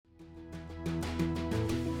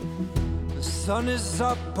Sun is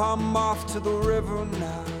up, I'm off to the river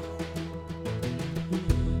now.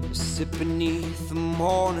 Sit beneath the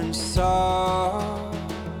morning sun.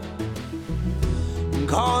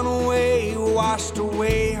 Gone away, washed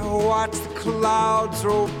away, watch the clouds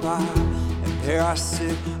roll by. And there I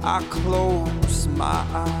sit, I close my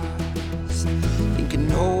eyes, thinking,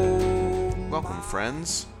 oh. Welcome,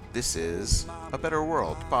 friends. This is A Better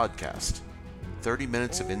World podcast. 30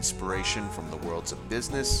 minutes of inspiration from the worlds of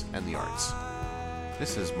business and the arts.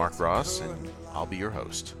 This is Mark Ross, and I'll be your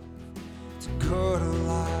host. It's good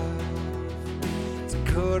alive. It's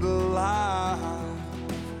good alive.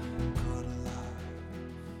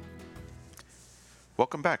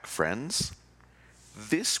 Welcome back, friends.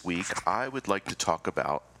 This week, I would like to talk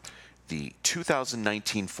about the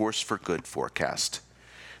 2019 Force for Good forecast.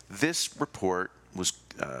 This report was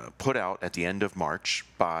put out at the end of March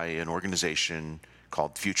by an organization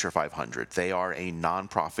called Future 500. They are a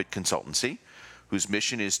nonprofit consultancy whose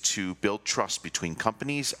mission is to build trust between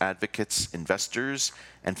companies, advocates, investors,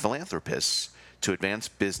 and philanthropists to advance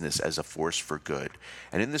business as a force for good.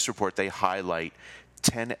 And in this report, they highlight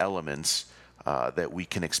 10 elements that we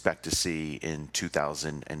can expect to see in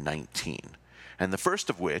 2019. And the first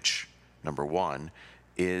of which, number one,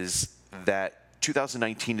 is that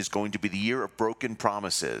 2019 is going to be the year of broken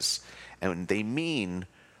promises. And they mean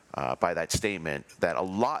by that statement that a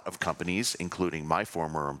lot of companies, including my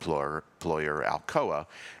former employer Alcoa,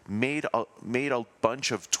 made a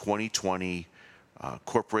bunch of 2020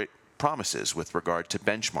 corporate promises with regard to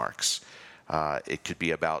benchmarks. It could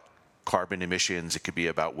be about carbon emissions, it could be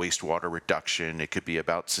about wastewater reduction, it could be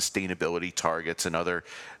about sustainability targets and other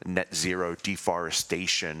net zero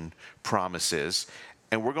deforestation promises.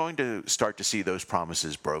 And we're going to start to see those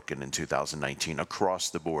promises broken in 2019 across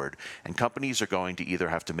the board. And companies are going to either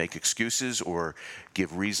have to make excuses or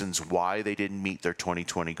give reasons why they didn't meet their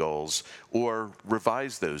 2020 goals or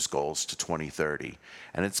revise those goals to 2030.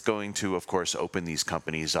 And it's going to, of course, open these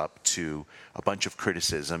companies up to a bunch of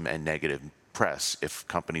criticism and negative press if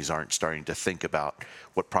companies aren't starting to think about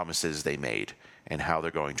what promises they made and how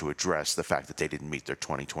they're going to address the fact that they didn't meet their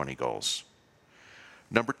 2020 goals.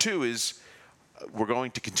 Number two is we're going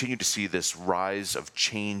to continue to see this rise of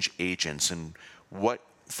change agents. And what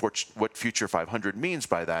Future 500 means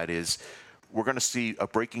by that is we're going to see a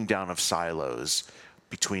breaking down of silos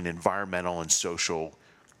between environmental and social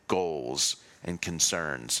goals and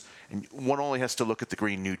concerns. And one only has to look at the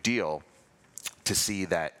Green New Deal to see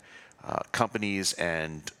that companies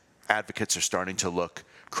and advocates are starting to look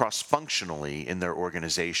cross-functionally in their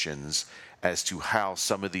organizations as to how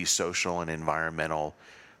some of these social and environmental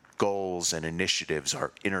goals and initiatives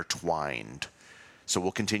are intertwined. So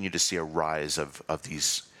we'll continue to see a rise of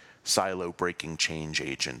these silo-breaking change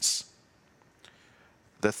agents.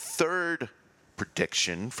 The third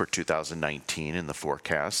prediction for 2019 in the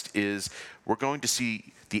forecast is we're going to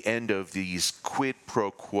see the end of these quid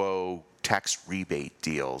pro quo tax rebate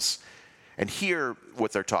deals. And here,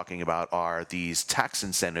 what they're talking about are these tax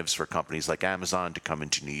incentives for companies like Amazon to come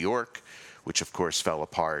into New York, which of course fell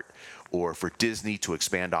apart, or for Disney to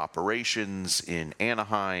expand operations in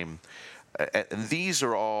Anaheim. And these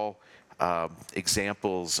are all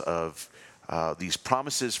examples of these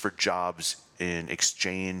promises for jobs in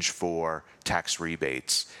exchange for tax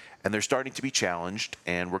rebates. And they're starting to be challenged,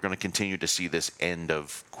 and we're going to continue to see this end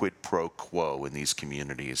of quid pro quo in these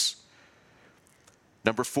communities.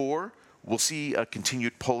 Number four, we'll see a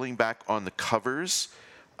continued pulling back on the covers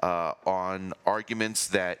on arguments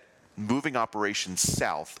that moving operations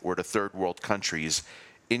south or to third world countries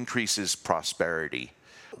increases prosperity.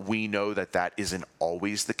 We know that that isn't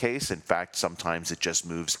always the case. In fact, sometimes it just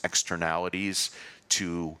moves externalities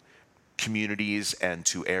to communities and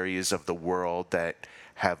to areas of the world that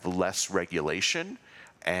have less regulation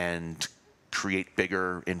and create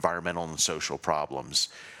bigger environmental and social problems.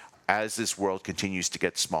 As this world continues to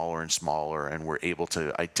get smaller and smaller and we're able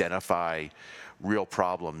to identify real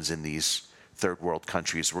problems in these third world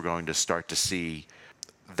countries, we're going to start to see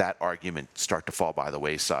that argument start to fall by the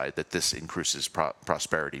wayside, that this increases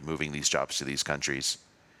prosperity, moving these jobs to these countries.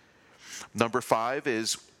 Number five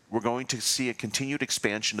is we're going to see a continued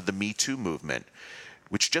expansion of the Me Too movement,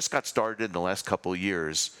 which just got started in the last couple of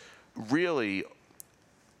years, really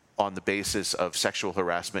on the basis of sexual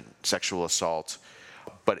harassment, sexual assault,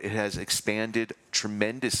 but it has expanded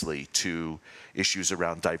tremendously to issues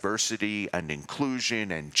around diversity and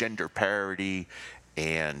inclusion and gender parity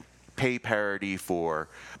and pay parity for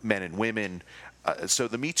men and women. So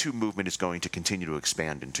the Me Too movement is going to continue to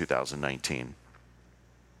expand in 2019.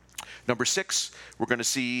 Number six, we're going to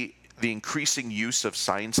see the increasing use of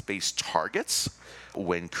science-based targets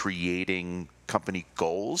when creating company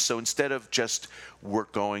goals. So instead of just we're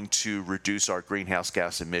going to reduce our greenhouse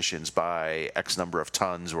gas emissions by X number of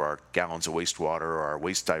tons or our gallons of wastewater or our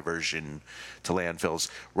waste diversion to landfills,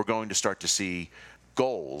 we're going to start to see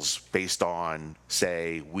goals based on,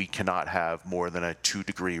 say, we cannot have more than a 2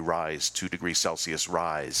 degrees Celsius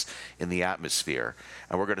rise in the atmosphere.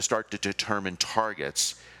 And we're going to start to determine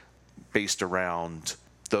targets based around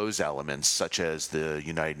those elements, such as the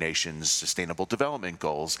United Nations Sustainable Development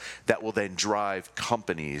Goals, that will then drive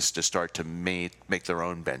companies to start to make their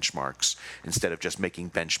own benchmarks instead of just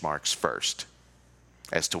making benchmarks first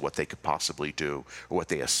as to what they could possibly do or what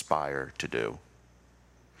they aspire to do.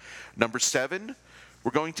 Number 7,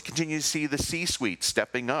 we're going to continue to see the C-suite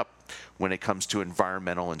stepping up when it comes to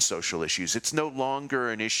environmental and social issues. It's no longer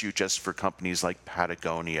an issue just for companies like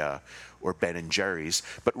Patagonia or Ben & Jerry's,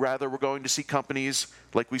 but rather we're going to see companies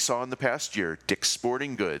like we saw in the past year, Dick's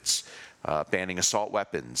Sporting Goods, banning assault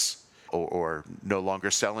weapons or no longer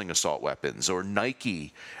selling assault weapons, or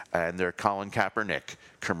Nike and their Colin Kaepernick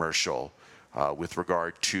commercial with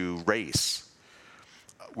regard to race.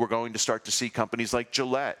 We're going to start to see companies like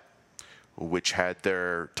Gillette, which had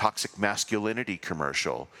their toxic masculinity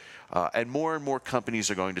commercial. And more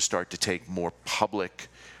companies are going to start to take more public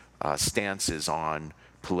stances on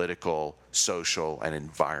political, social, and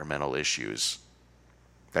environmental issues.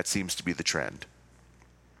 That seems to be the trend.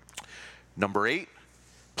 Number 8,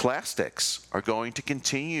 plastics are going to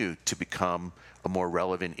continue to become a more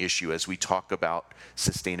relevant issue as we talk about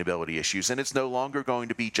sustainability issues. And it's no longer going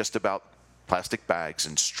to be just about plastic bags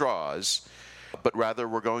and straws, but rather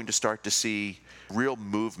we're going to start to see real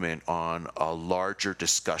movement on a larger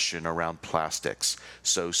discussion around plastics.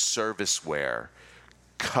 So serviceware,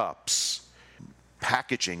 cups,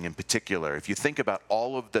 packaging in particular. If you think about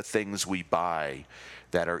all of the things we buy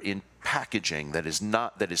that are in packaging that is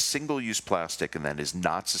single-use plastic and that is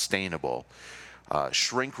not sustainable,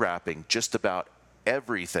 shrink wrapping just about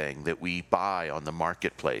everything that we buy on the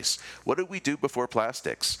marketplace. What did we do before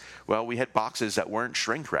plastics? Well, we had boxes that weren't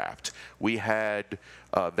shrink wrapped. We had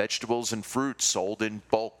vegetables and fruits sold in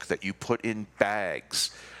bulk that you put in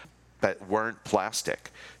bags that weren't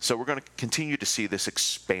plastic. So we're going to continue to see this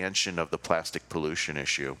expansion of the plastic pollution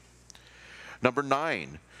issue. Number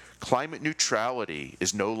 9, climate neutrality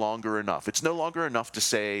is no longer enough. It's no longer enough to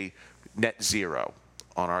say net zero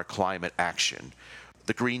on our climate action.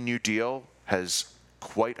 The Green New Deal has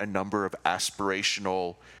quite a number of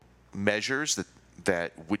aspirational measures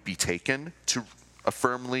that would be taken to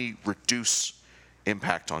firmly reduce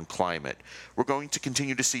impact on climate. We're going to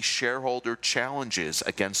continue to see shareholder challenges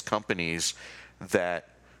against companies that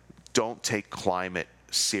don't take climate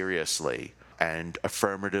seriously and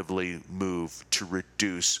affirmatively move to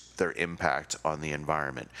reduce their impact on the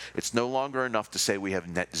environment. It's no longer enough to say we have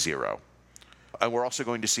net zero. And we're also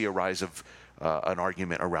going to see a rise of an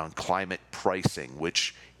argument around climate pricing,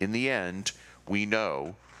 which in the end, we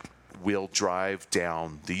know will drive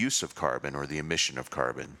down the use of carbon or the emission of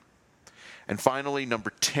carbon. And finally,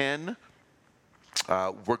 number 10,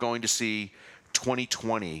 we're going to see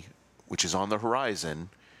 2020, which is on the horizon,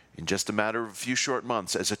 in just a matter of a few short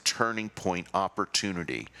months, as a turning point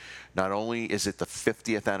opportunity. Not only is it the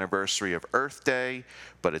 50th anniversary of Earth Day,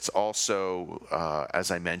 but it's also,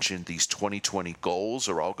 as I mentioned, these 2020 goals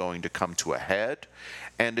are all going to come to a head.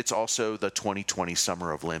 And it's also the 2020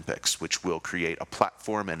 Summer Olympics, which will create a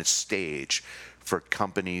platform and a stage for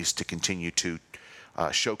companies to continue to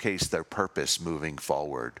showcase their purpose moving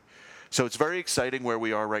forward. So it's very exciting where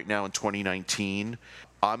we are right now in 2019.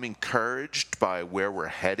 I'm encouraged by where we're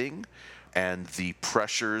heading and the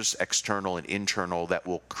pressures, external and internal, that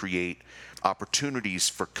will create opportunities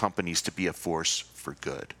for companies to be a force for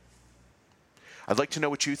good. I'd like to know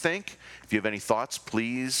what you think. If you have any thoughts,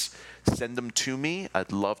 please send them to me.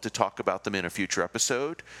 I'd love to talk about them in a future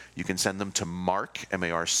episode. You can send them to Mark,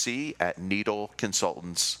 M-A-R-C, at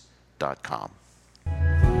needleconsultants.com.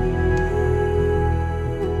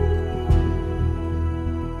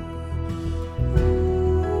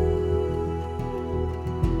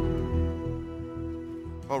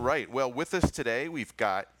 All right. Well, with us today, we've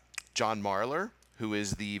got John Marler, who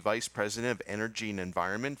is the Vice President of Energy and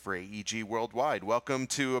Environment for AEG Worldwide. Welcome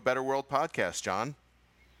to A Better World podcast, John.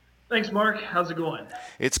 Thanks, Mark. How's it going?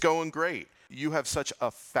 It's going great. You have such a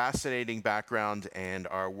fascinating background and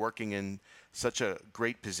are working in such a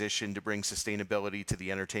great position to bring sustainability to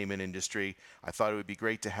the entertainment industry. I thought it would be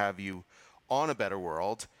great to have you on A Better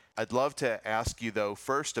World. I'd love to ask you, though,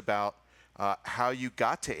 first about how you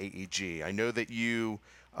got to AEG. I know that you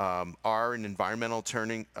are an environmental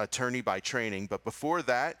attorney by training, but before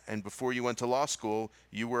that, and before you went to law school,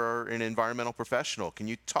 you were an environmental professional. Can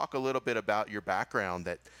you talk a little bit about your background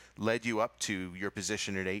that led you up to your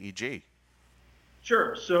position at AEG?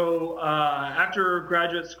 Sure. So after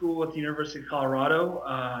graduate school at the University of Colorado,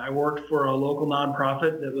 I worked for a local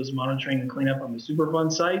nonprofit that was monitoring the cleanup on the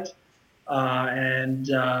Superfund site. And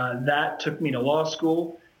that took me to law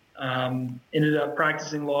school. Ended up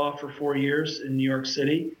practicing law for 4 years in New York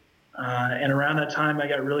City. And around that time, I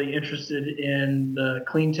got really interested in the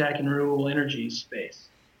clean tech and renewable energy space.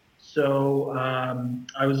 So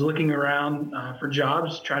I was looking around for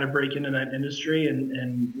jobs, trying to break into that industry,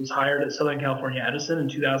 and was hired at Southern California Edison in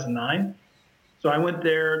 2009. So I went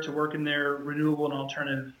there to work in their renewable and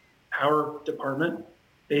alternative power department,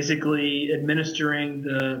 basically administering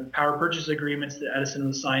the power purchase agreements that Edison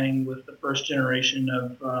was signing with the first generation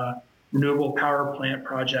of renewable power plant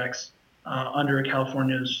projects under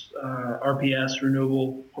California's RPS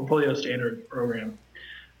Renewable Portfolio Standard program.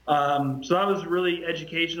 So that was really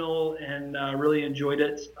educational and really enjoyed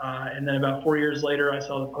it. And then about 4 years later, I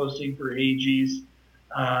saw the posting for AEG's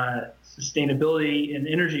sustainability and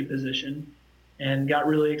energy position and got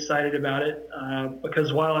really excited about it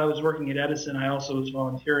because while I was working at Edison, I also was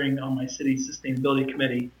volunteering on my city's sustainability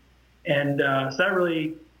committee. And so that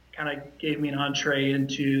really kind of gave me an entree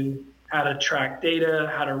into how to track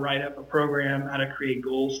data, how to write up a program, how to create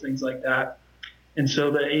goals, things like that. And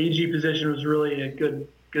so the AEG position was really a good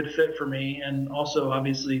fit for me, and also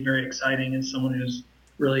obviously very exciting as someone who's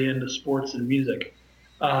really into sports and music.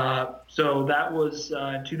 So that was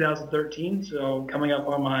 2013, so coming up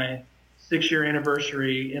on my 6-year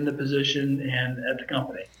anniversary in the position and at the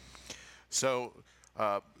company. So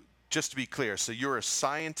just to be clear, so you're a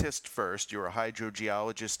scientist first, you're a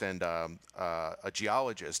hydrogeologist and a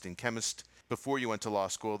geologist and chemist before you went to law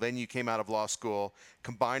school. Then you came out of law school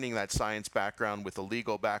combining that science background with a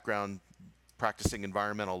legal background, practicing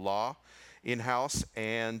environmental law in-house,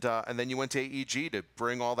 and then you went to AEG to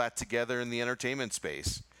bring all that together in the entertainment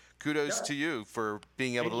space. Kudos to you for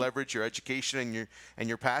being able to leverage your education and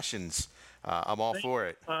your passions. I'm all for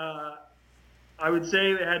it. I would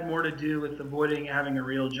say it had more to do with avoiding having a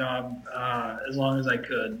real job as long as I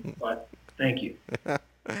could, but thank you.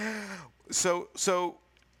 So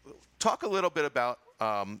talk a little bit about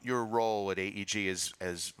your role at AEG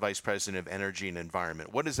as Vice President of Energy and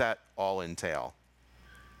Environment. What does that all entail?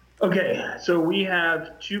 Okay, so we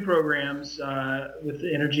have two programs with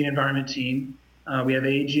the Energy and Environment team. We have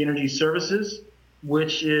AEG Energy Services,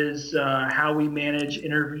 which is how we manage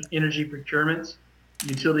energy procurements,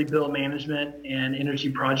 utility bill management, and energy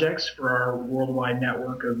projects for our worldwide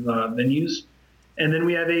network of venues. And then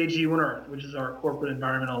we have AEG One Earth, which is our corporate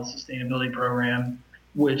environmental sustainability program,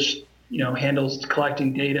 which handles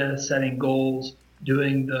collecting data, setting goals,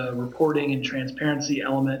 doing the reporting and transparency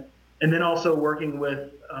element, and then also working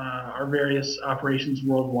with our various operations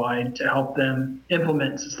worldwide to help them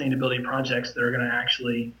implement sustainability projects that are going to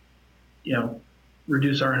actually,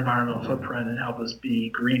 reduce our environmental footprint and help us be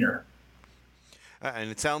greener. And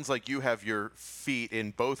it sounds like you have your feet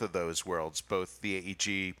in both of those worlds, both the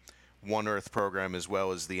AEG One Earth program as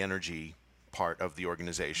well as the energy part of the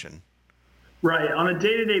organization. Right. On a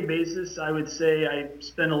day-to-day basis, I would say I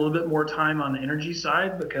spend a little bit more time on the energy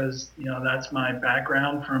side because, that's my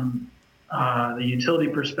background from the utility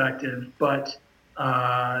perspective. But,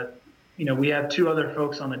 we have two other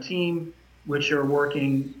folks on the team, which are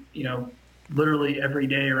working, literally every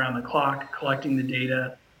day around the clock, collecting the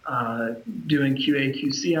data, doing QA,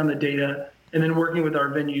 QC on the data, and then working with our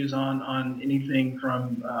venues on anything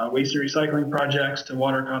from waste and recycling projects to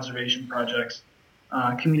water conservation projects.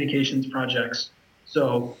 Communications projects.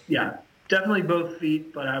 So yeah, definitely both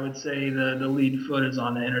feet, but I would say the lead foot is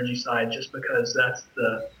on the energy side just because that's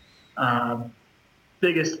the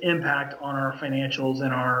biggest impact on our financials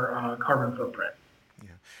and our carbon footprint.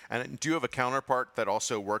 Yeah. And do you have a counterpart that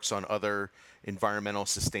also works on other environmental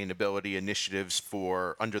sustainability initiatives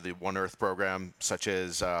under the One Earth program, such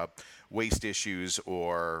as waste issues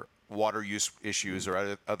or water use issues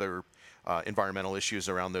or other environmental issues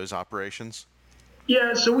around those operations?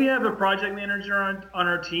 Yeah, so we have a project manager on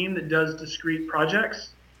our team that does discrete projects.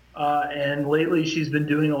 And lately she's been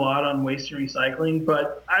doing a lot on waste and recycling,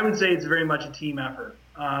 but I would say it's very much a team effort.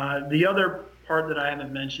 The other part that I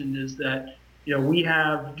haven't mentioned is that, we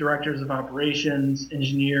have directors of operations,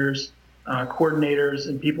 engineers, coordinators,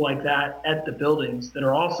 and people like that at the buildings that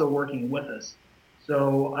are also working with us.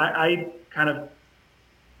 So I kind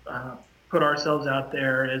of put ourselves out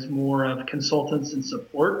there as more of consultants and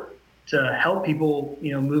support to help people,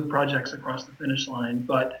 move projects across the finish line.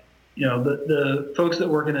 But the folks that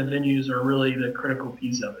work in the venues are really the critical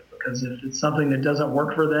piece of it, because if it's something that doesn't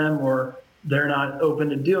work for them or they're not open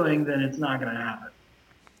to doing, then it's not going to happen.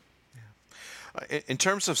 In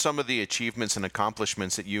terms of some of the achievements and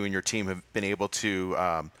accomplishments that you and your team have been able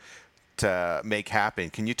to make happen,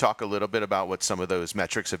 can you talk a little bit about what some of those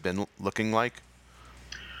metrics have been looking like?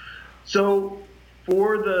 So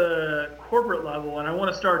for the corporate level, and I want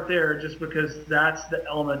to start there just because that's the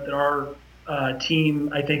element that our team,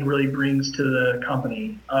 I think, really brings to the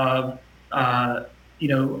company of,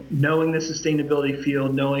 knowing the sustainability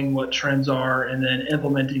field, knowing what trends are, and then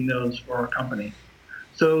implementing those for our company.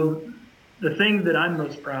 So the thing that I'm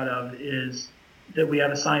most proud of is that we have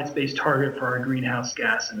a science-based target for our greenhouse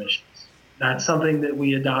gas emissions. That's something that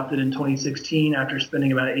we adopted in 2016 after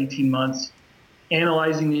spending about 18 months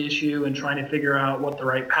analyzing the issue and trying to figure out what the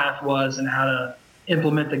right path was and how to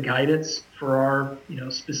implement the guidance for our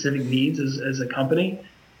specific needs as a company.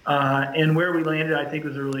 And where we landed, I think,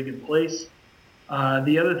 was a really good place.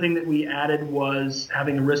 The other thing that we added was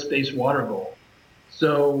having a risk-based water goal.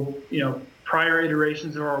 So, prior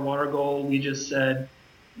iterations of our water goal, we just said,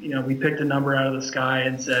 we picked a number out of the sky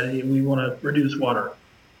and said, hey, we want to reduce water.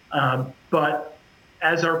 But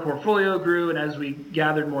as our portfolio grew and as we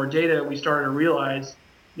gathered more data, we started to realize,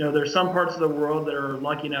 there's some parts of the world that are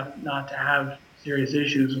lucky enough not to have serious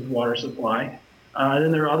issues with water supply. And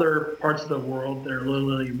then there are other parts of the world that are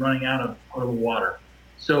literally running out of potable water.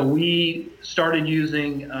 So we started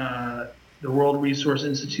using the World Resource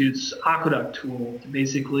Institute's aqueduct tool to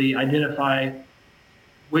basically identify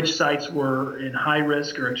which sites were in high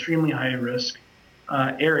risk or extremely high risk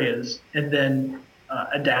areas, and then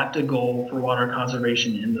adapt a goal for water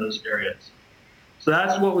conservation in those areas. So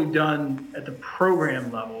that's what we've done at the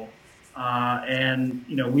program level. And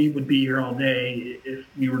we would be here all day if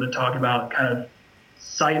we were to talk about kind of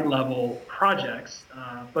site level projects.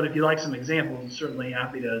 But if you like some examples, I'm certainly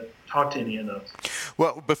happy to talk to any of those.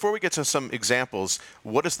 Well, before we get to some examples,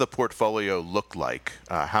 what does the portfolio look like?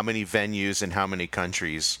 How many venues and how many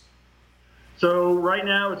countries? So right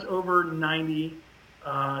now it's over 90,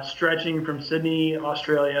 stretching from Sydney,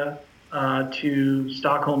 Australia, to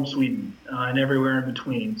Stockholm, Sweden, and everywhere in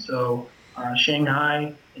between. So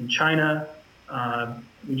Shanghai in China.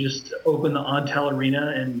 We just opened the Ontel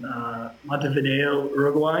Arena in Montevideo,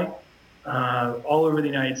 Uruguay. All over the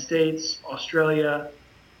United States, Australia,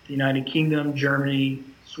 the United Kingdom, Germany,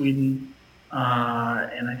 Sweden,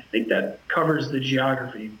 and I think that covers the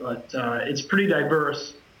geography, but it's pretty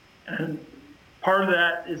diverse. And part of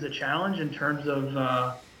that is a challenge in terms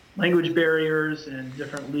of language barriers and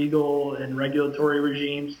different legal and regulatory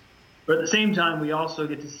regimes. But at the same time, we also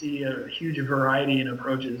get to see a huge variety in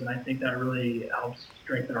approaches, and I think that really helps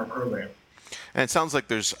strengthen our program. And it sounds like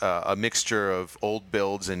there's a mixture of old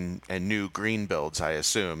builds and new green builds, I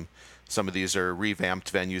assume. Some of these are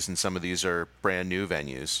revamped venues and some of these are brand new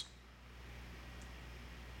venues.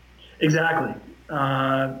 Exactly.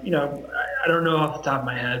 I don't know off the top of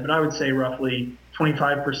my head, but I would say roughly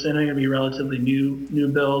 25% are going to be relatively new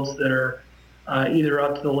builds that are either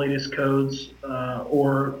up to the latest codes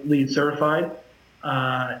or LEED certified.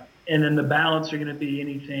 And then the balance are going to be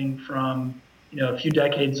anything from a few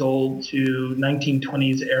decades old to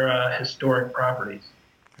 1920s era historic properties.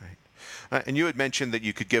 Right. And you had mentioned that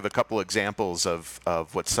you could give a couple examples of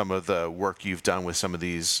what some of the work you've done with some of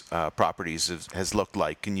these properties has looked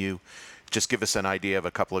like. Can you just give us an idea of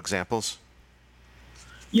a couple examples?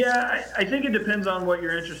 Yeah, I think it depends on what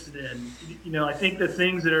you're interested in. I think the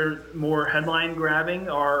things that are more headline grabbing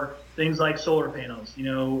are things like solar panels.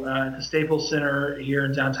 At the Staples Center here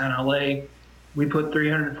in downtown LA, we put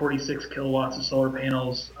 346 kilowatts of solar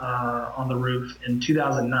panels on the roof in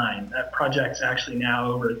 2009. That project's actually now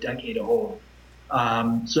over a decade old.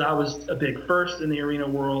 So that was a big first in the arena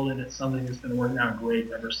world, and it's something that's been working out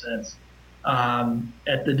great ever since.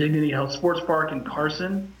 At the Dignity Health Sports Park in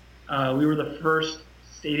Carson, we were the first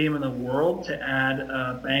stadium in the world to add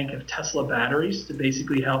a bank of Tesla batteries to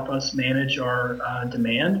basically help us manage our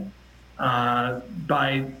demand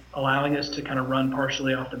by allowing us to kind of run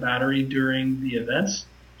partially off the battery during the events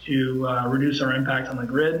to reduce our impact on the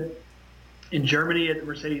grid. In Germany at the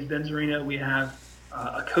Mercedes-Benz Arena, we have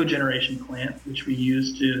a cogeneration plant, which we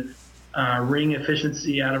use to wring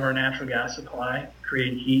efficiency out of our natural gas supply,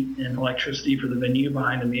 create heat and electricity for the venue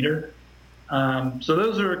behind the meter. So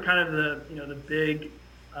those are kind of the big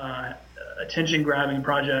attention-grabbing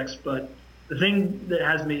projects, but the thing that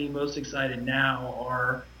has me most excited now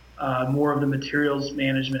are more of the materials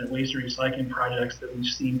management, waste and recycling projects that we've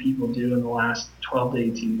seen people do in the last 12 to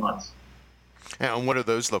 18 months. And what do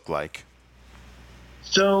those look like?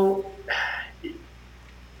 So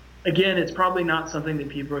again, it's probably not something that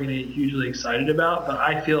people are going to get hugely excited about, but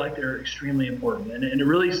I feel like they're extremely important. And it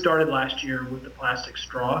really started last year with the plastic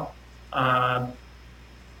straw. Uh,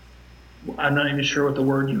 I'm not even sure what the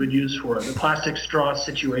word you would use for it, the plastic straw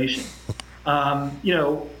situation.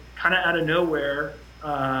 Kind of out of nowhere,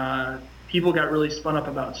 people got really spun up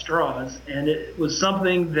about straws, and it was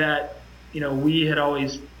something that, we had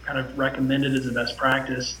always kind of recommended as a best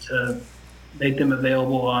practice to make them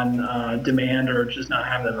available on demand or just not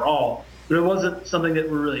have them at all. But it wasn't something that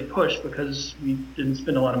we really pushed because we didn't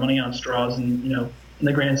spend a lot of money on straws, and in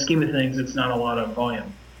the grand scheme of things, it's not a lot of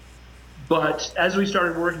volume. But as we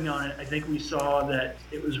started working on it, I think we saw that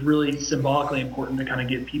it was really symbolically important to kind of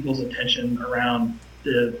get people's attention around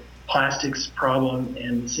the plastics problem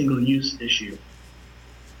and the single-use issue.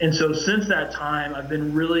 And so since that time, I've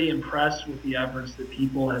been really impressed with the efforts that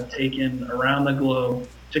people have taken around the globe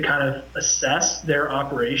to kind of assess their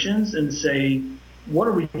operations and say, what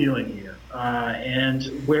are we doing here?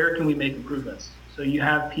 And where can we make improvements? So you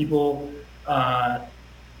have people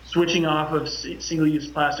switching off of single-use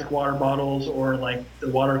plastic water bottles or like the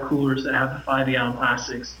water coolers that have the 5-gallon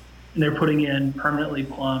plastics, and they're putting in permanently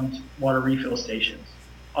plumbed water refill stations.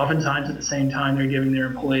 Oftentimes at the same time, they're giving their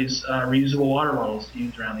employees reusable water bottles to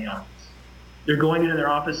use around the office. They're going into their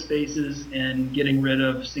office spaces and getting rid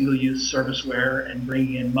of single-use serviceware and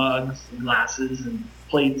bringing in mugs and glasses and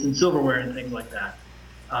plates and silverware and things like that.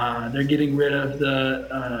 They're getting rid of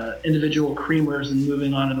the individual creamers and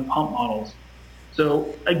moving on to the pump models.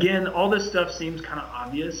 So again, all this stuff seems kind of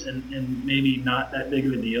obvious and maybe not that big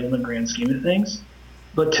of a deal in the grand scheme of things.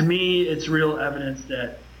 But to me, it's real evidence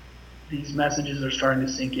that these messages are starting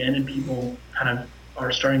to sink in and people kind of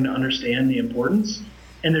are starting to understand the importance,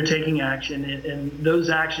 and they're taking action. And those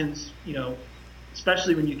actions,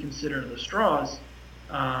 especially when you consider the straws,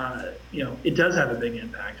 it does have a big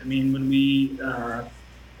impact. I mean, when we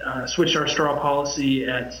switched our straw policy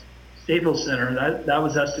at Staples Center, that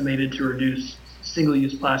was estimated to reduce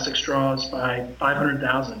single-use plastic straws by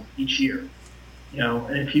 500,000 each year.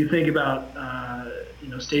 And if you think about,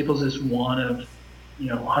 Staples is one of,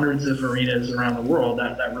 hundreds of arenas around the world,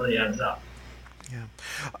 that really adds up.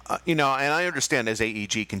 Yeah. And I understand as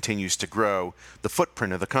AEG continues to grow, the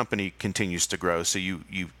footprint of the company continues to grow. So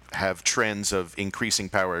you have trends of increasing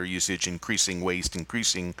power usage, increasing waste,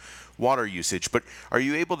 increasing water usage. But are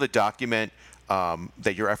you able to document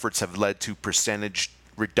that your efforts have led to percentage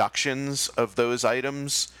reductions of those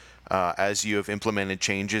items as you have implemented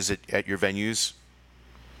changes at your venues?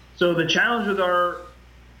 So the challenge with our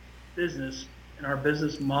business and our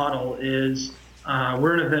business model is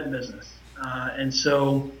we're an event business. And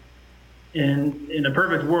so in a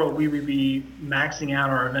perfect world, we would be maxing out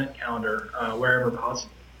our event calendar wherever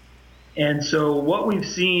possible. And so what we've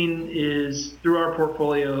seen is through our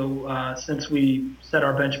portfolio since we set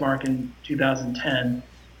our benchmark in 2010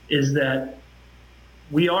 is that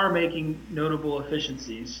we are making notable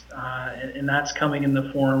efficiencies, and that's coming in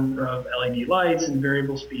the form of LED lights and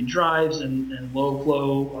variable speed drives and low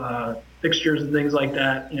flow fixtures and things like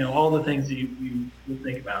that, all the things that you would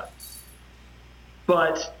think about.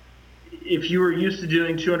 But if you were used to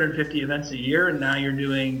doing 250 events a year and now you're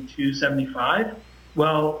doing 275,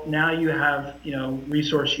 well, now you have,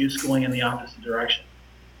 resource use going in the opposite direction.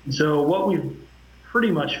 And so what we've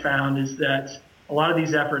pretty much found is that a lot of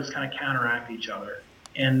these efforts kind of counteract each other.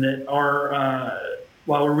 And that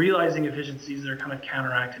while we're realizing efficiencies, they're kind of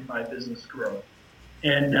counteracted by business growth.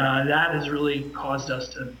 And that has really caused us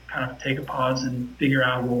to kind of take a pause and figure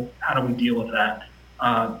out, well, how do we deal with that,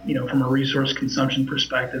 from a resource consumption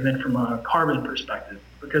perspective and from a carbon perspective,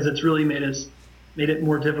 because it's really made it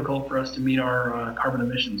more difficult for us to meet our carbon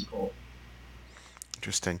emissions goal.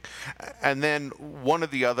 Interesting. And then one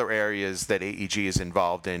of the other areas that AEG is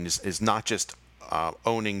involved in is not just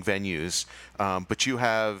owning venues, but you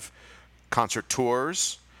have concert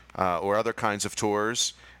tours or other kinds of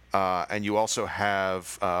tours, and you also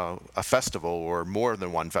have a festival or more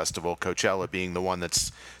than one festival, Coachella being the one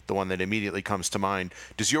that immediately comes to mind.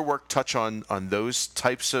 Does your work touch on those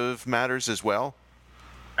types of matters as well?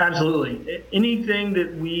 Absolutely. Anything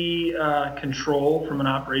that we control from an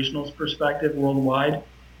operational perspective worldwide,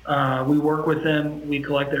 we work with them, we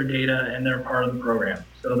collect their data, and they're part of the program.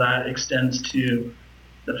 So that extends to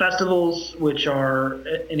the festivals, which are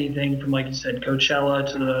anything from, like you said, Coachella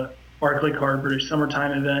to the Barclaycard British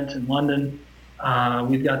Summertime event in London.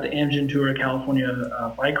 We've got the Amgen Tour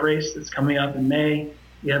California bike race that's coming up in May.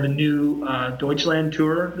 We have a new Deutschland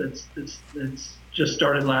tour that's just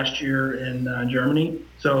started last year in Germany.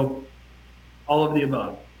 So all of the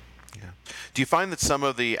above. Yeah. Do you find that some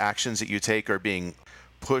of the actions that you take are being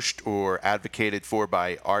pushed or advocated for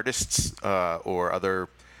by artists or other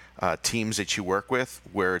teams that you work with,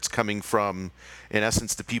 where it's coming from, in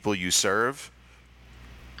essence, the people you serve?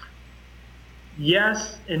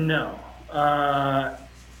 Yes and no.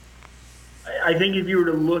 I think if you were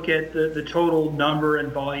to look at the total number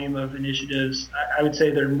and volume of initiatives, I would say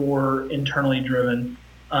they're more internally driven.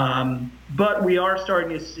 But we are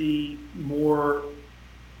starting to see more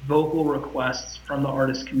vocal requests from the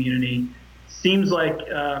artist community. Seems like,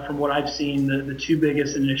 from what I've seen, the two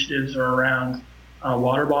biggest initiatives are around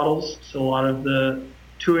water bottles. So a lot of the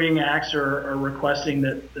touring acts are requesting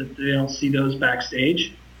that they don't see those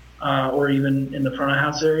backstage or even in the front of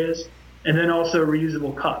house areas. And then also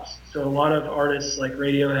reusable cups. So a lot of artists like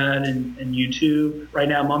Radiohead and U2, right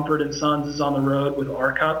now Mumford and Sons is on the road with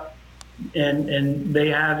our cup, and they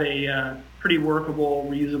have a pretty workable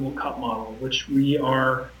reusable cup model, which we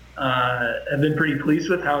are have been pretty pleased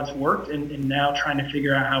with how it's worked, and now trying to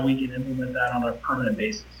figure out how we can implement that on a permanent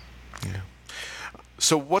basis. Yeah.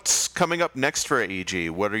 So what's coming up next for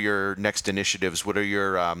AEG? What are your next initiatives? What are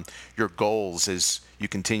your goals as you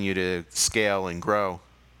continue to scale and grow?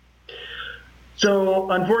 So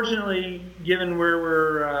unfortunately, given where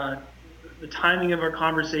we're the timing of our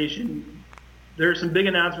conversation, there are some big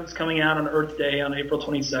announcements coming out on Earth Day on April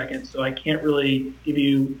 22nd, so I can't really give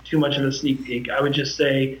you too much of a sneak peek. I would just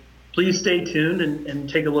say, please stay tuned and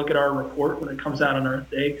take a look at our report when it comes out on Earth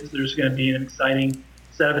Day, because there's going to be an exciting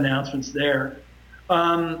set of announcements there.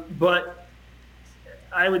 But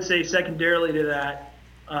I would say secondarily to that,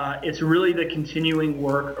 it's really the continuing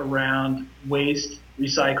work around waste,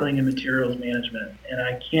 recycling, and materials management. And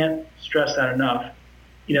I can't stress that enough.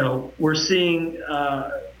 We're seeing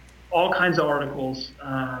all kinds of articles,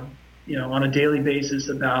 on a daily basis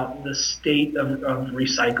about the state of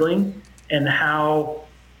recycling and how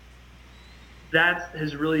that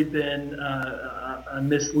has really been a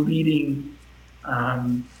misleading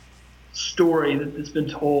story that's been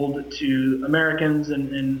told to Americans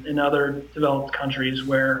and other developed countries,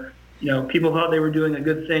 where people thought they were doing a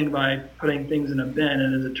good thing by putting things in a bin,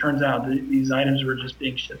 and as it turns out, these items were just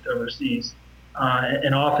being shipped overseas,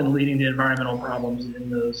 and often leading to environmental problems in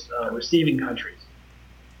those receiving countries.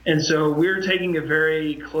 And so we're taking a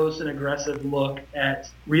very close and aggressive look at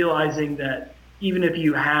realizing that even if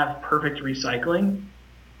you have perfect recycling,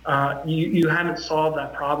 you haven't solved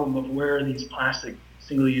that problem of where are these plastic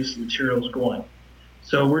single-use materials going.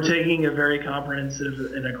 So we're taking a very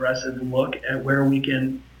comprehensive and aggressive look at where we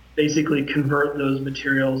can basically convert those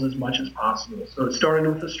materials as much as possible. So it started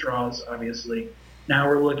with the straws, obviously. Now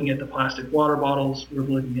we're looking at the plastic water bottles. We're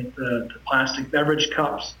looking at the plastic beverage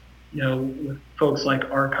cups, with folks like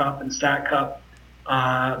our cup and Stat Cup.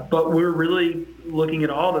 But we're really looking at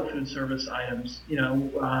all the food service items,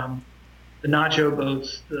 the nacho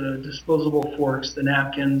boats, the disposable forks, the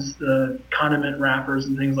napkins, the condiment wrappers,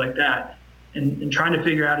 and things like that. And trying to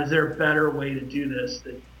figure out, is there a better way to do this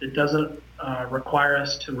that doesn't require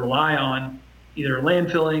us to rely on either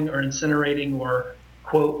landfilling or incinerating or,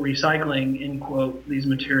 quote, recycling, end quote, these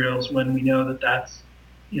materials, when we know that that's,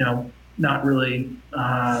 not really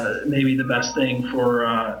maybe the best thing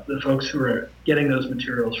for the folks who are getting those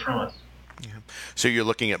materials from us. Yeah. So you're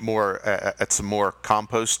looking at at some more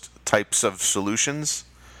compost types of solutions?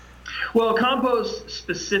 Well, compost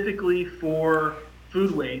specifically for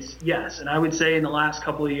food waste, yes. And I would say in the last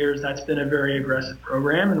couple of years, that's been a very aggressive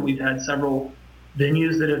program, and we've had several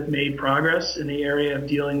venues that have made progress in the area of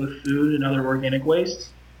dealing with food and other organic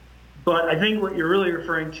wastes. But I think what you're really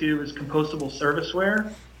referring to is compostable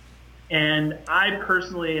serviceware. And I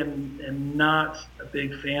personally am not a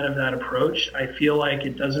big fan of that approach. I feel like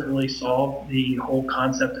it doesn't really solve the whole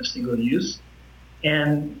concept of single use.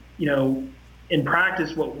 And, in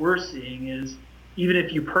practice, what we're seeing is, even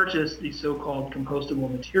if you purchase the so-called compostable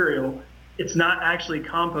material, it's not actually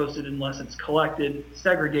composted unless it's collected,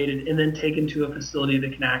 segregated, and then taken to a facility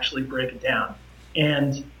that can actually break it down.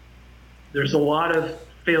 And there's a lot of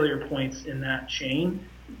failure points in that chain,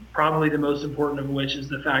 probably the most important of which is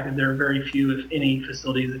the fact that there are very few, if any,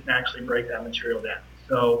 facilities that can actually break that material down.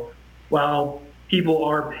 So while people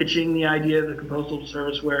are pitching the idea of the compostable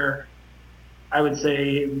serviceware, I would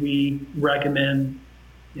say we recommend,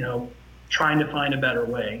 trying to find a better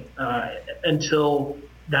way until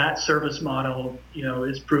that service model,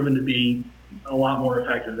 is proven to be a lot more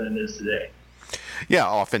effective than it is today. Yeah,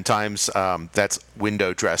 oftentimes that's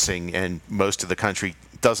window dressing, and most of the country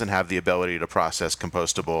doesn't have the ability to process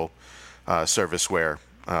compostable serviceware.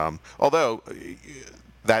 Although,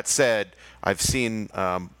 that said, I've seen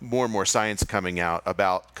more and more science coming out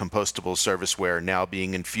about compostable serviceware now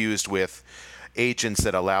being infused with agents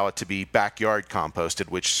that allow it to be backyard composted,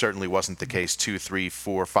 which certainly wasn't the case 2, 3,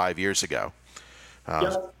 4, 5 years ago.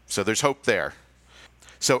 Yep. So there's hope there.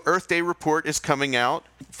 So Earth Day report is coming out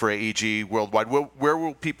for AEG Worldwide. Where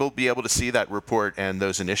will people be able to see that report and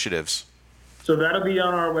those initiatives? So that'll be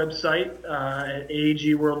on our website at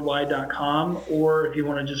aegworldwide.com, or if you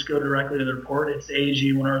want to just go directly to the report, it's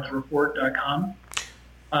aeg1earthreport.com.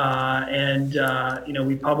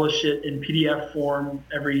 We publish it in PDF form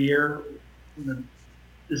every year.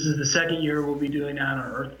 This is the second year we'll be doing that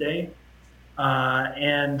on Earth Day.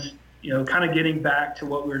 Kind of getting back to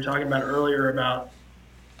what we were talking about earlier about,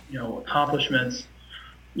 accomplishments,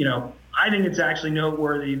 I think it's actually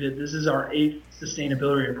noteworthy that this is our 8th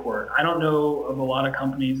sustainability report. I don't know of a lot of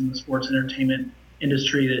companies in the sports entertainment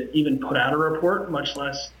industry that even put out a report, much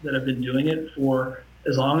less that have been doing it for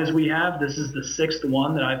as long as we have. This is the 6th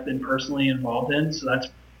one that I've been personally involved in, so that's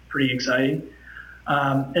pretty exciting.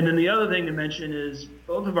 And then the other thing to mention is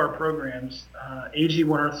both of our programs, AEG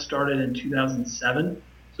One Earth started in 2007,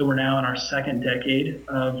 so we're now in our second decade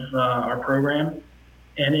of our program,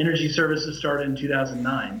 and Energy Services started in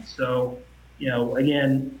 2009. So,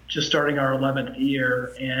 again, just starting our 11th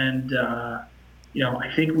year, and I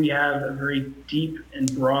think we have a very deep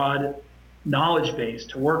and broad knowledge base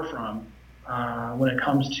to work from when it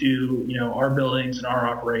comes to our buildings and our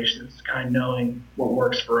operations, kind of knowing what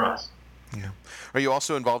works for us. Yeah. Are you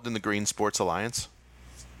also involved in the Green Sports Alliance?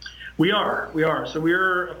 We are. So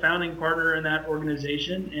we're a founding partner in that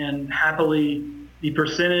organization, and happily, the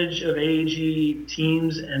percentage of AEG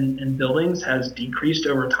teams and buildings has decreased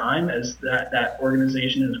over time as that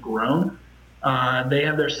organization has grown. They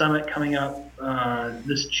have their summit coming up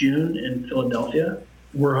this June in Philadelphia.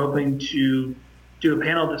 We're hoping to do a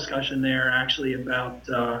panel discussion there actually about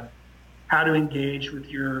how to engage with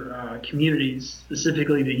your communities,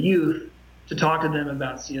 specifically the youth, to talk to them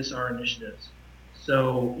about CSR initiatives.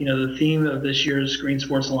 So, the theme of this year's Green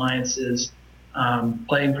Sports Alliance is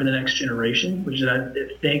playing for the next generation, which I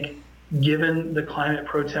think, given the climate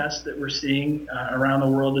protests that we're seeing around the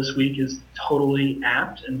world this week, is totally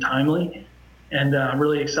apt and timely. And I'm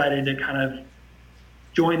really excited to kind of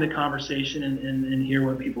join the conversation and hear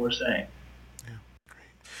what people are saying. Yeah, great.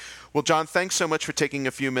 Well, John, thanks so much for taking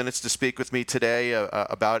a few minutes to speak with me today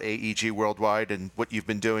about AEG Worldwide and what you've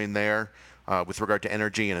been doing there with regard to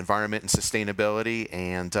energy and environment and sustainability,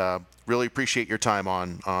 and really appreciate your time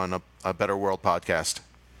on a Better World podcast.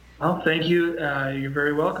 Well, thank you. You're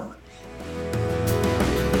very welcome.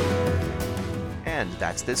 And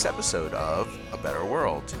that's this episode of A Better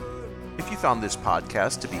World. If you found this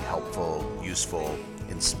podcast to be helpful, useful,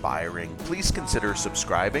 inspiring, please consider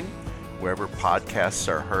subscribing wherever podcasts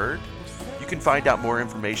are heard. You can find out more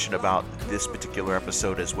information about this particular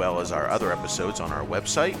episode as well as our other episodes on our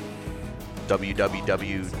website,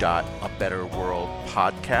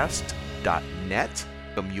 www.abetterworldpodcast.net.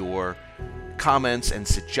 Your comments and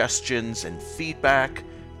suggestions and feedback,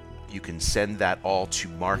 you can send that all to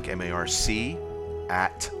Mark, M-A-R-C,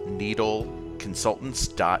 at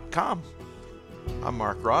needleconsultants.com. I'm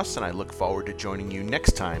Mark Ross, and I look forward to joining you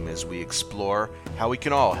next time as we explore how we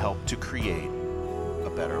can all help to create a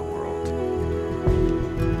better world.